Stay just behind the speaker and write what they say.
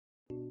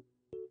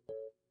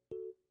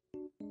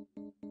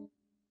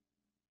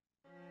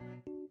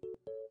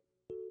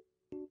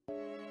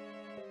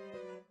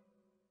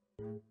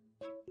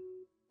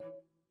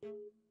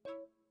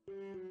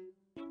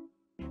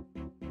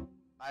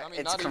I mean,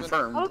 it's not even.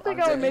 confirmed. I don't think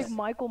I would make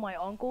Michael my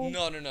uncle.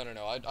 No.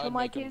 I'd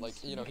my make him kids,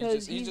 like, you know,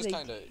 because he's just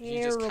kind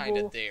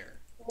terrible, of there.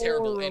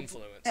 Terrible horrible.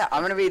 influence. Yeah,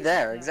 I'm gonna be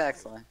there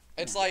exactly.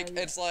 It's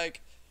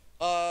like,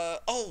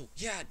 oh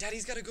yeah,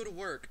 Daddy's gotta go to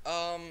work.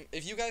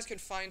 If you guys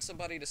could find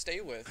somebody to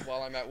stay with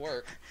while I'm at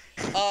work,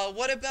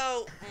 what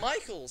about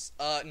Michael's?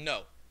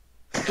 No.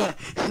 No.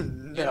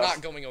 You're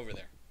not going over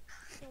there.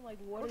 So, like,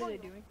 what are they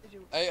doing?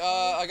 Hey,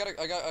 I got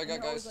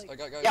guys. I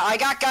got guys. Yeah, I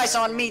got guys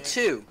Aaron, on me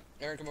too.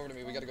 Aaron, come over to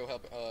me. We gotta go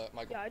help,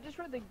 Michael. Yeah, I just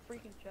read the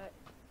freaking chat.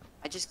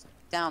 I just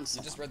downed You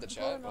someone. just read the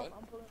chat. What?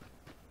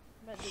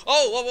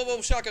 Oh,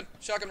 Whoa! Shotgun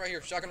right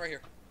here. Shotgun right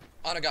here.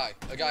 On a guy.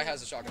 A guy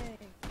has a shotgun.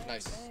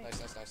 Nice.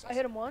 I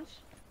hit him once.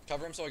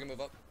 Cover him so I can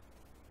move up.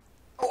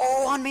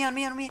 Oh, on me.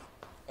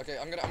 Okay,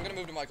 I'm gonna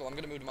move to Michael.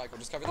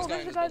 Just cover this Oh, guy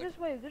in there's a this guy building. this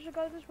way. There's a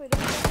guy this way.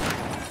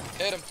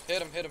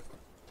 Hit him.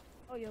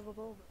 Oh, you have a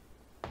bow.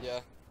 Yeah.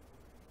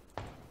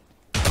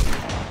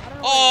 I don't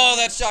know Oh,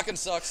 that shotgun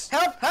sucks.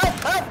 Help!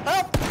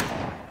 I'm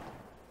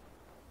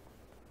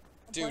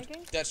Dude,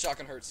 flanking. that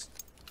shotgun hurts.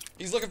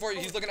 He's looking for you.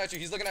 He's looking at you.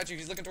 He's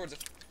looking towards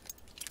it.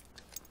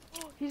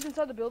 He's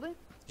inside the building.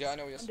 Yeah, I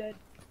know he is. I'm dead.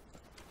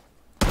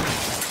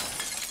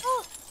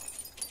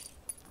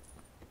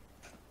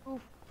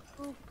 Oof.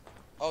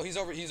 Oh, he's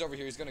over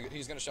here. He's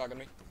gonna shotgun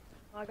me.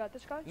 I got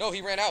this guy. No,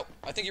 he ran out.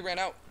 I think he ran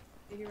out.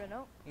 Did he run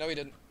out? No, he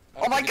didn't.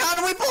 Oh my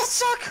god, we both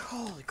suck!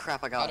 Holy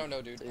crap, I got I don't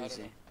know, dude. I don't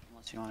know.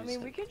 Unless you want I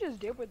mean, we can just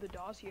dip with the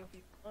dossier if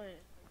you want.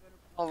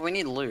 Oh, we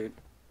need loot.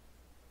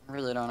 I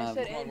really don't have.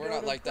 said Come on, we're go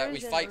not to like that. We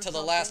prison fight or to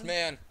the last something.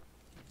 man.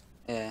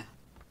 Yeah.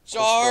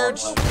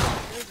 Charge!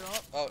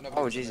 Airdrop. Oh, no.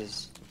 Oh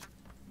Jesus.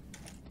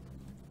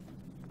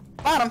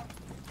 Got him.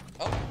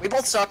 Oh. We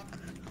both suck.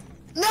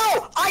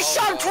 No! I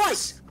shot him God.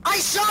 twice! I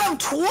shot him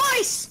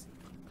twice!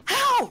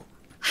 How?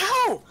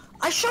 How?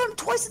 I shot him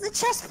twice in the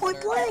chest,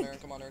 point blank.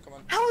 Come on.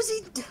 How is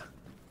he?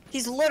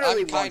 He's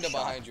literally I'm one kinda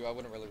shot. behind you. I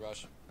wouldn't really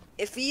rush.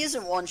 If he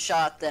isn't one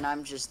shot, then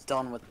I'm just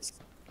done with this.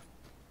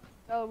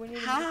 Oh, we need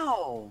to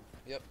How?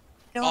 Yep.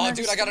 I don't Oh,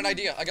 dude, I got an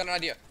understand.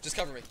 idea. Just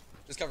cover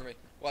me.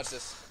 Watch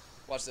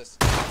this.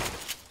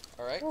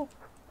 Alright? Oof.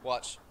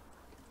 Watch.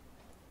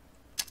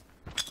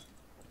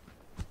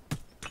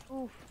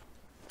 Oof.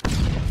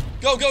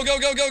 Go!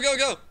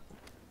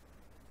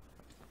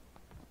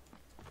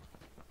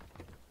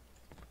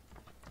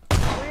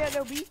 Where you at,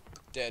 no B?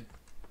 Dead.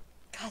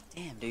 God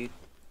damn, dude.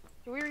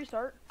 Can we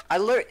restart? I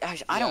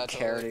Yeah, don't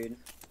care, totally. dude.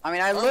 I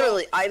mean,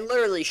 I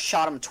literally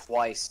shot him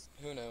twice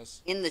Who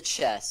knows? in the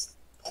chest,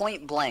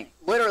 point blank.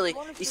 Literally,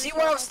 you see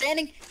where I was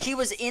standing? He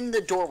was in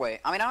the doorway.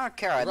 I mean, I don't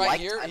care. Right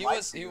here?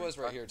 He was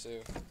right here,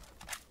 too.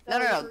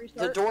 No.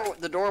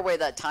 The doorway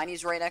that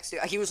Tiny's right next to.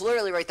 He was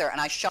literally right there,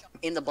 and I shot him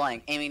in the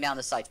blank, aiming down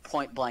the sights,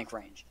 point blank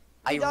range.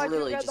 I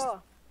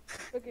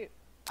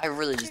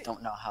really just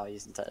don't know how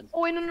he's dead.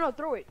 Oh wait, no,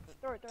 throw it.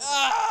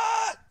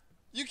 Ah!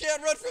 You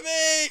can't run from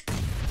me!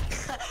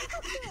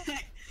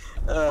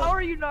 How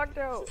are you knocked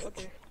out?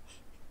 Okay.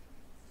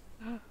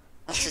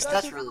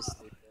 That's really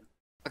stupid.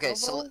 Okay,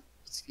 so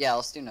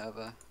let's do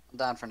Nova. I'm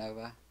down for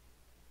Nova.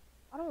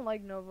 I don't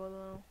like Nova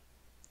though.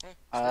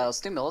 Let's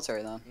do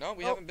military then. No,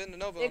 we haven't been to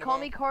Nova. They call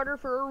me Carter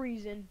for a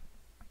reason.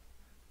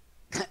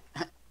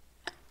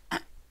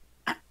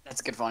 That's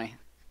a good funny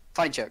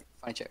joke.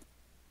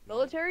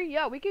 Military?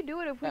 Yeah, we could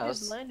do it if we Yeah,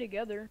 just let's- land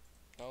together.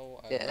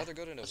 No, I'd Yeah. rather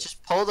go to Nova. Let's just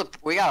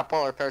we gotta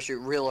pull our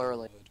parachute real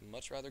early. I'd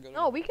much rather go to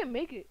No, we can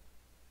make it.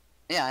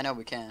 Yeah, I know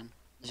we can.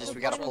 It's just we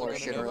gotta pull our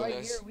shit Nova, early. Right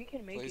guys. here, we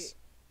can make Please. it.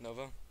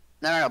 Nova?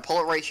 No, pull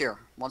it right here.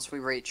 Once we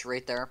reach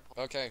right there.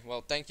 Okay,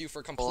 well, thank you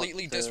for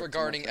completely to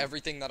disregarding Nova.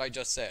 everything that I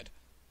just said.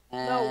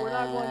 No, we're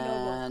not going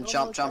Nova. And Go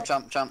jump,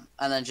 Nova.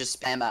 and then just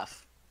spam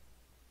F.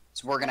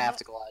 So we're gonna have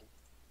to glide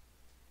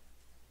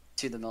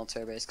to the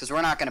military base because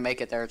we're not gonna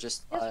make it there.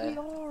 Just Yes, we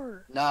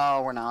are.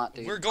 no, we're not,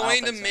 dude. We're I don't going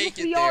to think so. make Yes,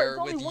 it we are. there It's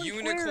only with one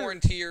unicorn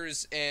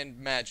tears and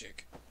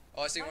magic.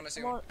 Oh, I see one.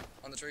 I'm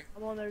On the tree.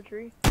 I'm on their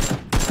tree.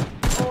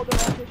 Oh, they're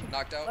all pushing.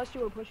 Knocked out. Let's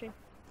do it pushing.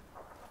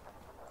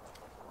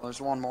 Oh,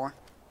 there's one more.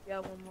 Yeah,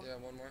 one more. Yeah,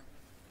 one more.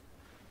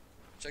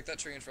 Check that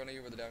tree in front of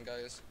you where the down guy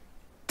is.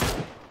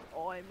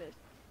 Oh, I missed.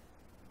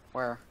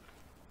 Where?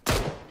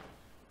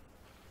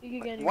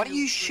 You can What are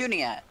you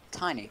shooting at,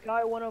 Tiny?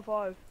 Guy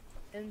 105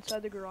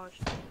 inside the garage.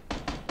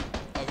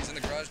 Oh, he's in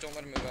the garage. Don't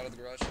let him move out of the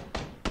garage.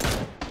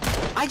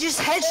 I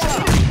just I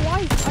headshot hit him. him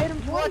twice. I hit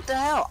him twice. What the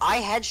hell? I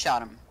headshot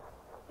him.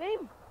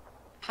 Same.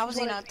 How is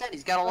he not dead?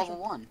 He's got a level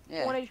 1.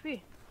 Yeah. 1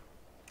 HP.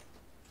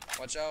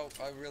 Watch out.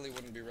 I really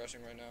wouldn't be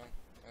rushing right now.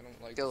 I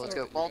don't like. Let's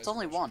go. that Well, you it's guys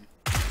only rush. 1.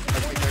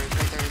 Right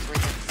there.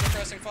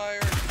 Suppressing fire.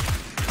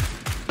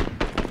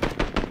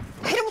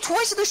 Hit him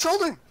twice in the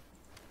shoulder.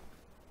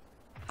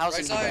 How's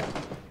Right he side.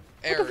 dead?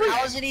 Air.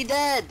 How isn't he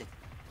dead?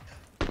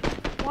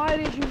 Why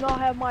did you not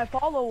have my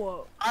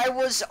follow-up? I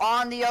was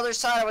on the other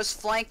side. I was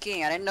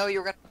flanking. I didn't know you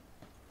were gonna.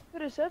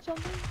 Could have said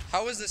something.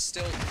 How is this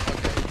still?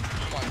 Okay,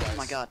 come on, guys. Oh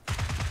my god.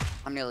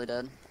 I'm nearly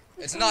dead.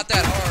 It's not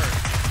that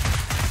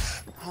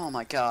hard. Oh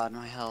my god,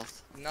 my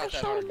health. Not I that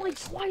shot hard. him like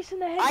Guys. twice in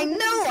the head. I with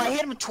know. the- I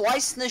hit him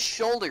twice in the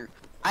shoulder.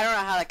 I don't know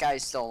how that guy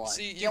is still alive.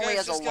 See, He you only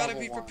guys has a just gotta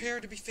level be 1.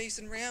 prepared to be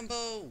facing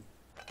Rambo.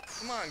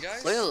 Come on,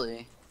 guys.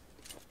 Clearly.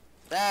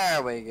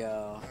 There we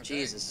go. Okay.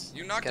 Jesus.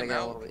 You knocked Gotta him get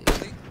a out? little bit-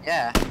 Really?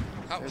 Yeah.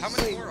 How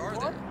many more are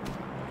there?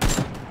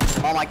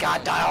 Oh my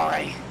god, die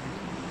already.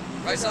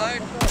 Right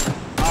side?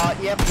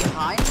 Yeah,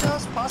 behind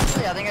us,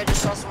 possibly. I think I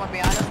just saw someone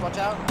behind us. Watch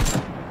out.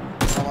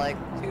 So, like,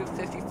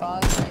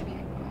 255, maybe?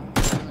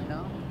 I don't really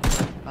know.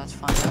 About to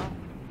find out.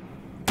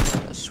 I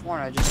could have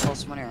sworn I just saw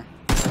someone here.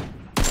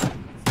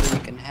 Hopefully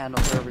you can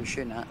handle whoever you're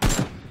shooting at.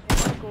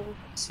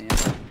 See him.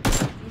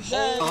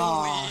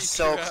 Oh,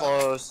 so crap.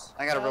 close.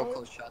 I got a real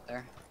close shot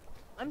there.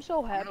 I'm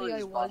so happy really I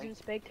his body.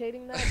 wasn't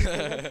spectating that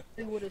because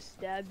I would have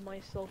stabbed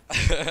myself.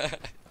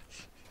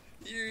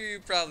 You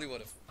probably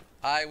would have.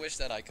 I wish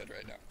that I could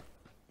right now.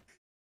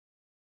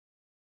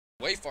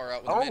 Way far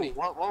out with a mini.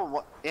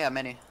 What? Yeah,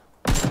 mini.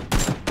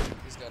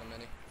 He's got a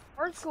mini.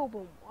 Hard scope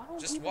him. Why don't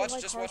Just people watch,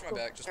 like just hard watch my scope?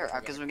 back. Just Sure, watch my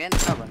because back. we're getting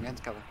to cover. I'm getting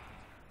to cover.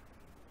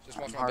 Just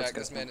watch I'm my hard back.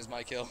 This scoping. man is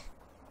my kill.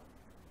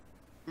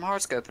 I'm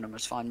hard scoping him.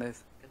 It's fine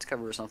move. Get to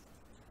cover or something.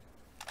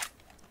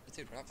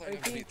 Dude, we're not playing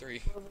I think-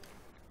 1v3.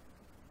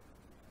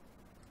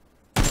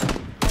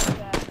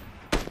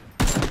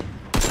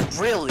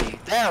 Really?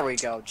 There we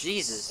go.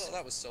 Jesus. So,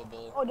 that was so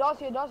bull. Oh,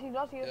 Dossier.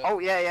 Yeah. Oh,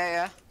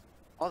 yeah.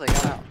 Oh, they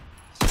got out.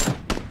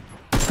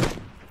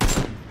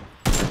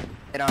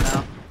 They don't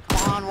know.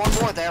 Come on, one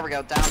more. There we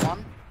go. Down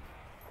one.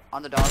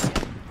 On the Dossier.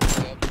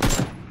 Yep.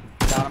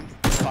 Got him.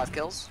 5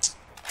 kills.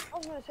 I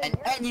was gonna say.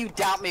 And you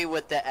doubt me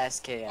with the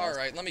SKS.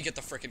 Alright, let me get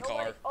the freaking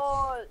car.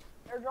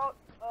 Airdrop.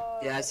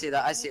 Yeah, I see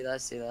that. I see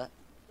that.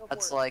 Go for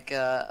That's it. like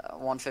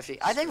 150.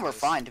 I think we're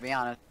fine, to be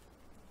honest.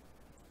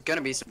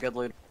 Gonna be some good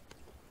loot.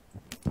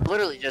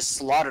 Literally just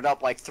slaughtered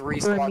up like 3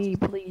 For squads. me,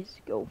 please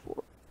go for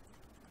it.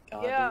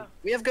 God, Yeah. dude.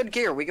 We have good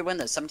gear. We could win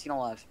this. 17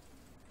 alive.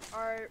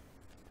 Alright.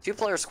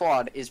 2-player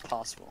squad is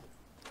possible.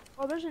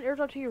 Oh, there's an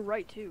airdrop to your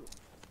right too.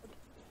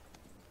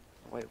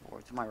 Wait,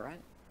 to my right?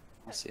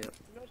 I'll see it.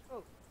 No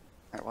scope.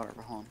 Alright,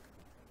 whatever. Hold on.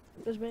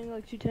 There's been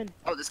like 210.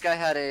 Oh, this guy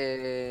had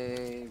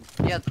a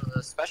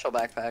the special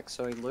backpack,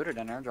 so he looted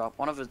an airdrop.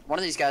 One of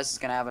these guys is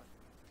gonna have it,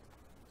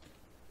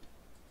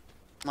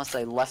 unless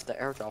they left the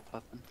airdrop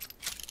weapon.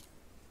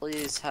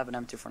 Please have an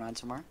M249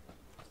 somewhere.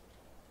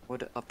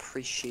 Would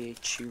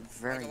appreciate you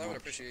very Michael, I would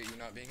much. appreciate you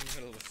not being in the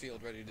middle of a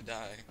field ready to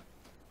die.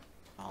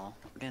 Oh,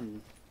 we're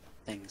getting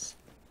things.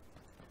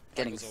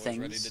 Getting Michael's always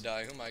ready things. to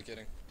die. Who am I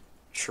kidding?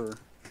 Sure.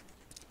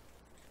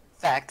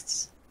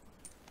 Facts.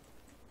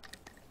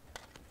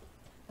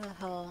 The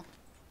hell?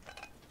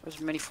 Where's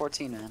Mini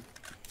 14, man?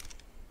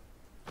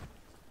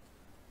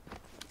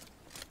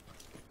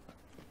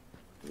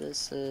 That's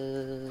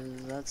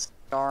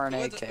Star and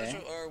Who had the AK.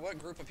 special, or what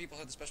group of people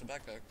had the special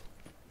backpack?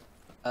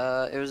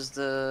 It was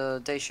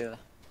the Dacia.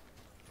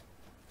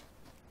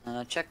 And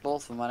I checked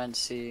both of them. I didn't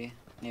see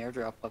any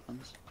airdrop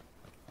weapons.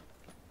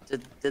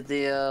 Did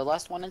the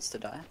last one insta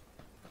die?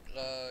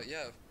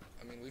 Yeah.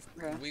 I mean,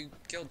 Okay. we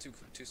killed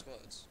two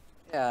squads.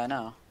 Yeah, I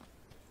know.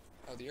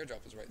 Oh, the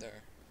airdrop was right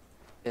there.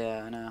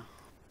 Yeah, I know.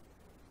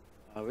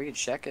 We could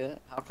check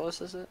it. How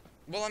close is it?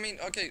 Well, I mean,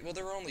 okay. Well,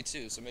 there were only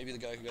 2, so maybe the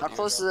guy who got How the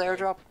close is the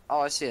airdrop?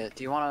 Oh, I see it.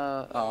 Do you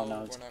wanna? Oh no.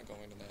 we're not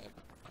going to that.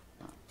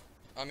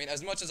 I mean,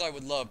 as much as I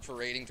would love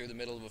parading through the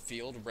middle of a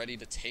field ready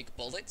to take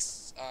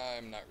bullets,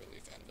 I'm not really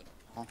a fan of it.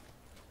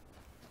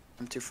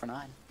 I'm 2 for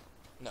 9.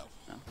 No.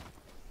 No.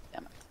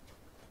 Damn it.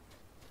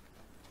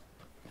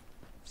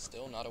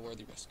 Still not a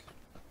worthy risk.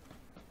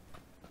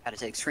 Gotta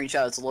take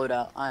screenshots,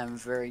 loadout. I am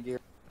very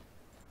geared.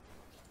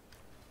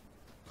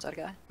 Is that a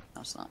guy?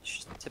 No, it's not. It's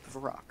just the tip of a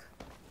rock.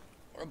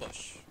 Or a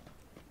bush.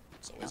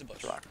 It's always a bush.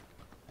 It's a rock.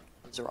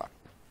 It's a rock.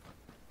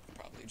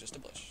 Probably just a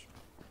bush.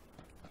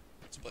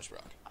 It's a bush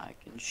rock. I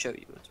can show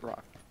you it's a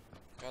rock.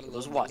 Gotta It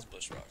was love white. those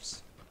bush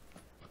rocks.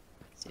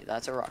 See,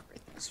 that's a rock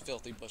right there. Those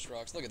filthy bush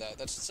rocks. Look at that.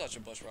 That's such a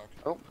bush rock.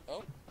 Oh.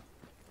 Oh.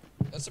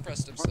 That's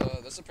suppressed.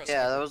 That's suppressed.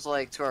 Yeah, that was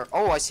like to our.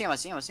 Oh, I see him.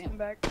 I'm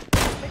back.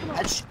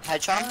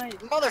 Headshot him. Nice.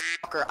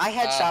 Motherfucker! I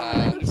headshot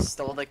him and he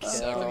stole the Suck it,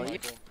 kill. You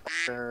Michael.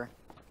 fucker.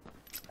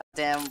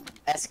 Damn,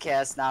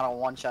 SKS not a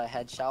one-shot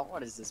headshot.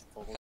 What is this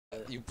bull?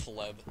 You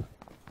pleb.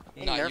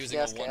 Hey, Not nerf using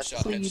the a SKS. one-shot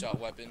Please. headshot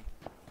weapon.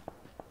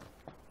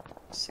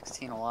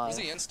 16 alive. Was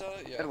he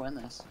insta? Yeah. Could win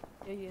this.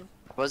 Yeah, yeah.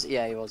 Was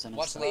yeah, he was in.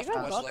 Watch his left. you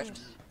got Watch buttons.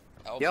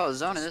 left. Oh, Yo,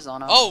 zone is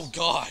on us. Oh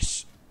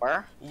gosh.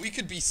 Where? We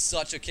could be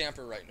such a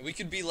camper right now. We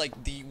could be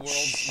like the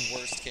world's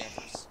worst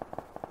campers.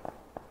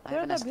 I Where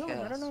have that an building?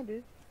 I SKS. don't know,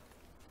 dude.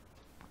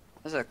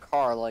 There's a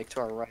car like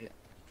to our right.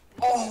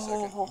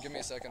 Give me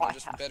a second. I'm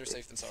just I have better to.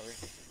 safe than sorry.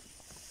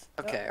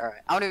 Okay,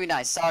 alright. I'm gonna be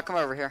nice. Saw, come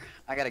over here.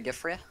 I got a gift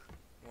for you.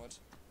 What?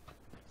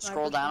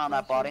 Scroll Sniper down on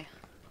that suppressor. body.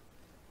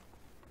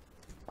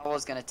 I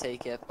was gonna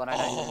take it, but I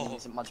know you're gonna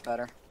use it much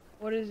better.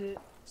 What is it?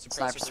 Suppressor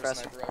for a suppressor.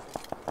 sniper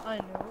rifle. I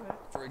know it.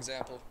 For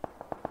example.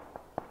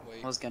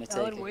 Wait. I was gonna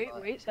Salad, take it. wait,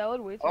 but- wait,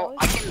 salad, wait, Oh,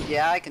 salad.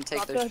 I can take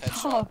Drop those. the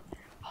headshot. top.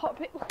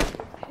 Hop it. Oh,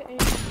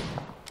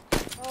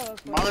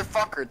 that's fine.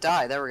 Motherfucker,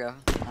 die. There we go.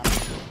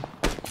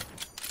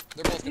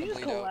 They're both You gonna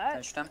just bleed out.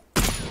 collapsed. Finished him.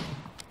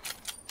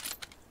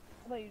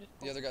 I thought you just.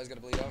 The other guy's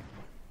gonna bleed out.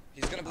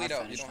 He's gonna bleed I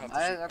out. You finished don't him.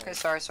 have to shoot. Okay,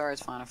 sorry,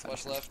 it's fine. I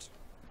finished Watch him. left.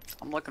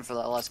 I'm looking for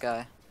that last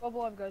guy.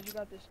 Bubble up, guys. You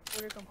got this.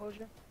 Hold your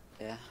composure.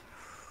 Yeah.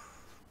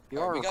 You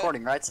Alright, are we got-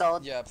 recording, right,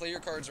 Salad? Yeah, play your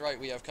cards right.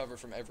 We have cover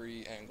from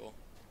every angle.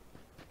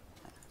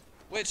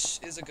 Which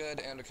is a good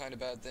and a kind of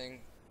bad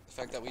thing. The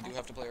fact that we do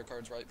have to play our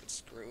cards right, but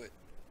screw it.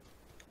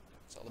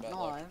 It's all about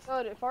No, luck.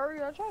 God, if I were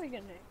you, I'd try to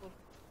get an angle.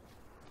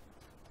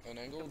 An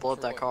angle? Blow up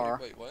For that what? car.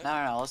 Wait, what?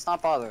 No, let's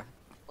not bother.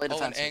 Play Oh, an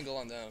defensive. angle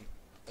on them.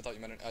 I thought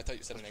you meant. I thought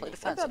you said an Let's play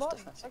angle. Check that body.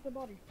 defensive. Check the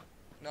body.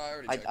 No, I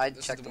already I- checked. I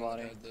This checked is the the one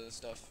that body. had the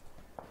stuff.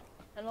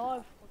 And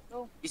alive. Let's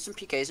go. Use some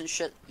PKs and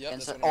shit. Yep,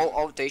 and that's so- what I'm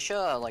oh,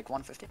 Dacia, like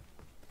 150.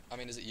 I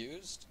mean, is it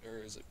used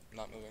or is it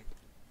not moving?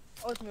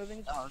 Oh, it's moving.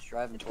 It's, No, it's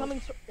driving it's towards.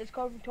 coming. It's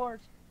coming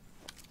towards.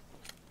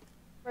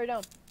 Right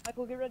down.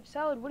 Michael, get ready.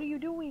 Salad, what are you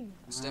doing?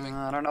 Stimming.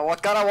 I don't know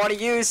what gun I want to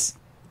use.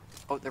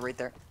 Oh, they're right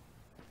there.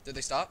 Did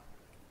they stop?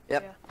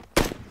 Yep.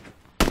 Yeah.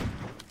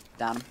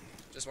 Down him.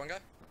 Just one guy?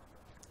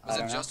 I Was it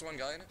don't know. just one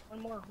guy in it?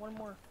 One more. One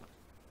more.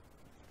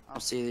 I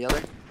don't see the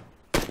other.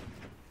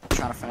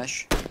 Trying to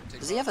finish. Take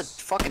Does he have a box.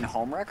 fucking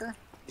home wrecker?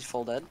 He's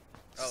full dead.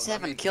 Oh,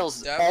 7 I mean,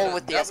 kills, that all would've-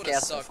 with the that would've SKS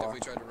so sucked far. if we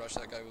tried to rush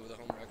that guy with a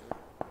home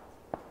wrecker.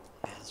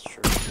 Yeah, that's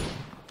true.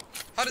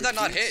 How did that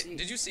not you hit? see-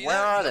 Did you see Where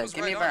that? are That they? was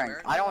Give me a right on, bearing.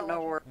 Aaron. I don't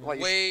know what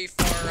you. Way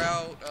far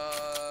out.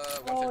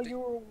 Oh, 150. you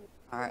were.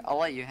 Alright, I'll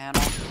let you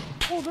handle.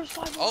 Oh, there's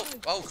 5 Oh, alive.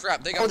 oh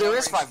crap! They got Oh, a there long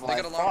is range. 5 They got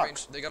a alive, long fuck.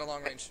 range. They got a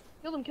long range.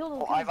 Kill them. Kill them.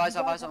 Oh, kill them. I've eyes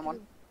You guys on have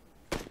one.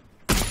 to-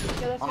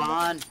 Yeah, that's Come him.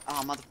 on.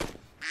 Oh, mother.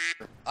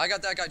 I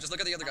got that guy. Just look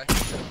at the other guy.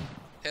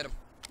 Hit him.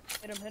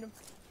 Hit him. Hit him.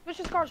 Switch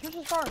his car. Switch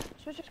his car.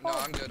 Switch his No,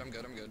 car. I'm good. I'm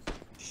good. I'm good.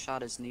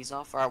 Shot his knees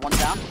off. Alright, one's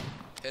down.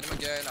 Hit him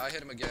again. I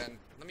hit him again.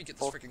 Let me get this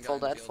Full, freaking guy full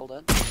in the dead. field. Full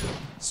dead.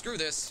 Screw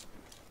this.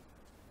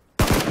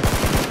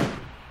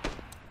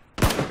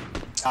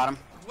 Got him.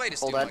 Way to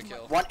Full steal my dead.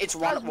 kill. One. It's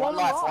one. Guys, One one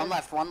left. alive. One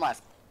left. One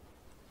left.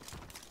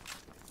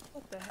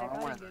 What the heck? Oh,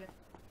 I where? didn't get it.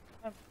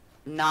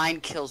 9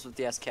 kills with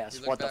the You SKS.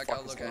 look What the back, fuck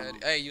I'll is look going ahead.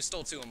 on? Hey, you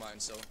stole 2 of mine,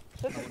 so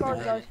Switch his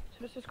cars, guys.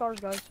 Switch his cars,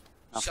 guys.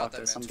 Oh, shot fuck that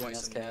this. man I'm doing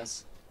twice in the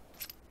SKS.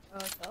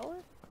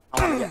 Salad?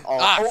 I wanna get. Oh,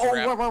 Ah, oh,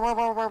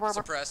 crap. where?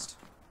 suppressed.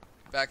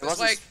 Back It this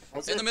way.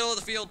 was In it? the middle of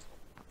the field.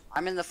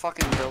 I'm in the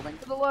fucking building.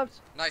 To the left.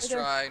 Nice Right there.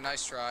 try.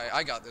 Nice try.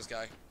 I got this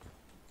guy.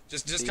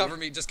 Just See? cover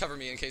me. Just cover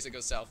me in case it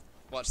goes south.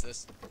 Watch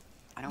this.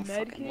 I don't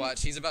Med fucking. kit?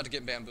 Watch. He's about to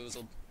get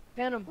bamboozled.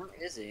 Pan him. Where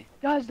is he?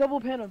 Guys, double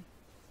pan him.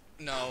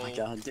 No. Oh my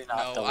god, do not.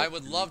 No, double I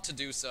would team. love to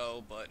do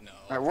so, but no.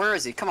 Alright, where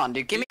is he? Come on,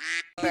 dude. Give me.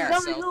 He's Bear.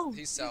 down the south. hill.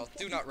 He's south.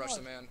 Do not rush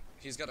the man.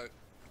 He's got a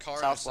car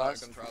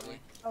Southwest. and a shotgun, probably.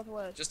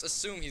 Southwest. Just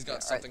assume he's got Yeah,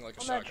 right. something like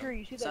a On that shotgun. tree.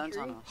 You see that Sounds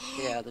tree? on a-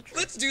 Yeah, the tree.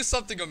 Let's do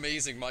something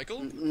amazing,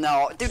 Michael.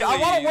 No, dude, I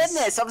want to win Please.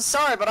 this. I'm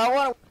sorry, but I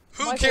want to.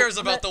 Who Michael, cares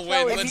about the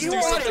let- win? If Let's If you do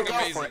want to something go for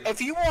amazing. it,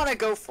 if you want to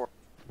go for it,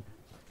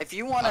 if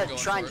you want I'm to going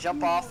try for and it.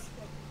 jump off.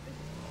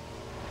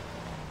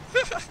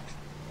 Oh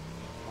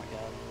my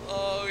god.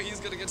 Oh, he's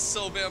gonna get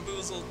so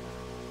bamboozled.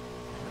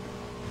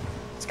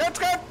 Let's go.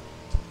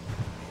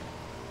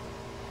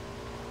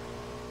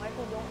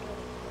 Michael, don't kill him.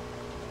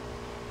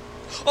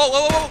 Oh,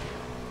 whoa, whoa, whoa!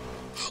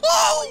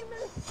 Oh! He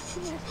missed.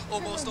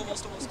 Almost.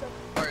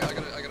 Alright, I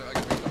gotta make it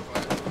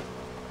quiet.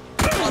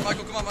 Come on,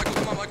 Michael,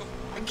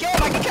 I can kill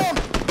him.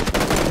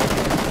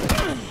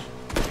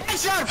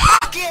 Headshot.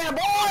 Fuck yeah,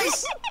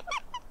 boys.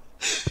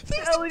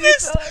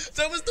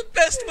 That was the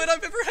best win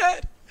I've ever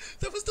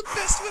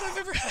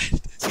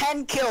had.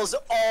 10 kills,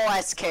 all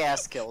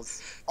SKS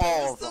kills.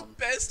 All of That was them. the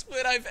best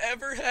win I've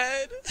ever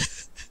had.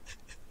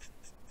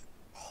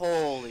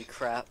 Holy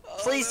crap. Oh,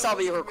 Please that tell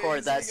me you was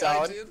recorded that amazing. I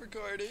sound. did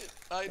record it.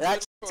 I did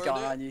That's record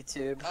gone it. on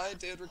YouTube. I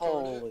did record it.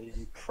 Holy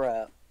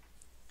crap.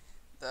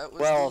 That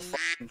was Well the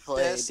fucking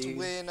played, best dude.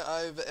 win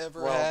I've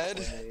ever Well had.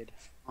 played.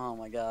 Oh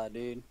my god,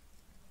 dude.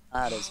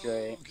 That is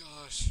great. Oh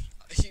gosh.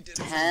 He did it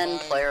for 10 mine.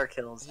 player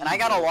kills. And He I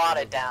got a did it lot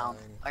for of downs.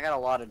 mine. I got a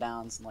lot of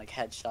downs and like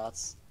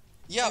headshots.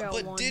 Yeah, got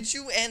but one. did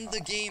you end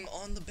the game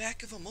on the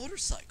back of a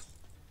motorcycle?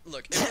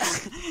 Look, it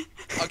was,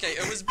 okay,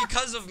 it was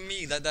because of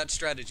me that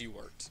strategy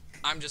worked.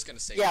 I'm just gonna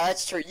say Yeah, that.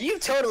 that's true. You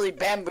totally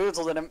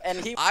bamboozled him and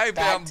he I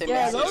backed him.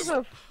 Yeah,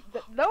 bamboozled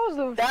that was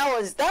a That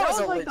was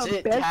a like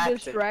legit the best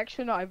tactic.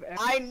 distraction I've ever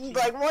seen.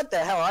 Like what the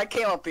hell? I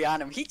came up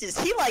behind him. He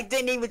like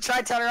didn't even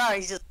try to turn around.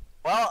 He's just,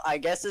 well, I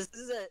guess this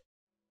is it.